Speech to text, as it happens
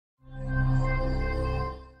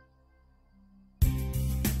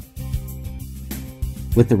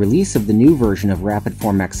With the release of the new version of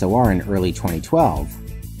Rapidform XOR in early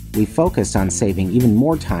 2012, we focused on saving even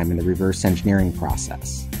more time in the reverse engineering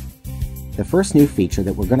process. The first new feature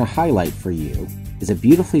that we're going to highlight for you is a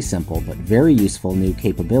beautifully simple but very useful new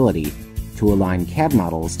capability to align CAD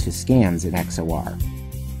models to scans in XOR.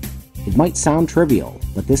 It might sound trivial,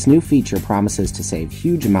 but this new feature promises to save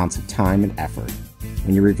huge amounts of time and effort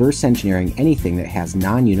when you're reverse engineering anything that has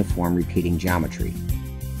non-uniform repeating geometry.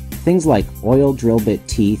 Things like oil drill bit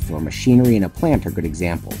teeth or machinery in a plant are good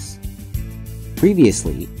examples.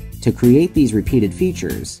 Previously, to create these repeated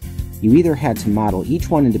features, you either had to model each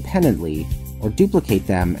one independently or duplicate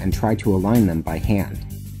them and try to align them by hand.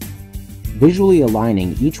 Visually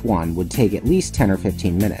aligning each one would take at least 10 or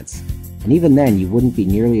 15 minutes, and even then you wouldn't be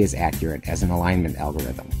nearly as accurate as an alignment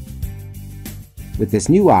algorithm. With this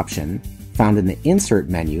new option, found in the Insert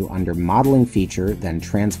menu under Modeling Feature, then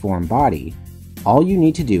Transform Body, all you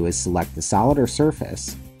need to do is select the solid or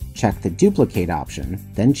surface, check the Duplicate option,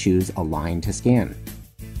 then choose Align to Scan.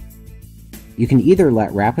 You can either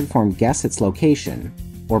let Rapidform guess its location,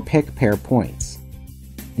 or pick pair points.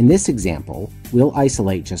 In this example, we'll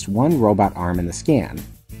isolate just one robot arm in the scan,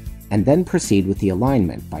 and then proceed with the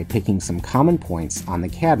alignment by picking some common points on the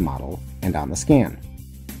CAD model and on the scan.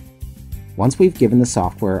 Once we've given the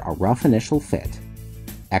software a rough initial fit,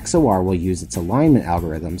 XOR will use its alignment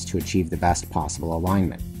algorithms to achieve the best possible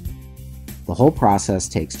alignment. The whole process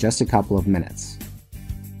takes just a couple of minutes.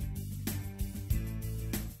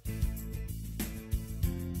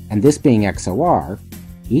 And this being XOR,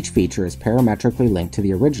 each feature is parametrically linked to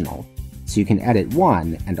the original, so you can edit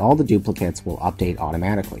one and all the duplicates will update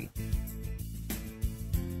automatically.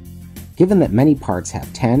 Given that many parts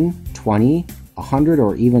have 10, 20, 100,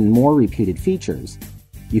 or even more repeated features,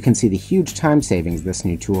 you can see the huge time savings this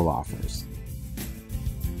new tool offers.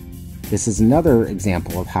 This is another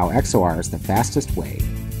example of how XOR is the fastest way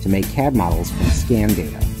to make CAD models from scan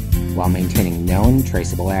data while maintaining known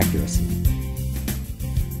traceable accuracy.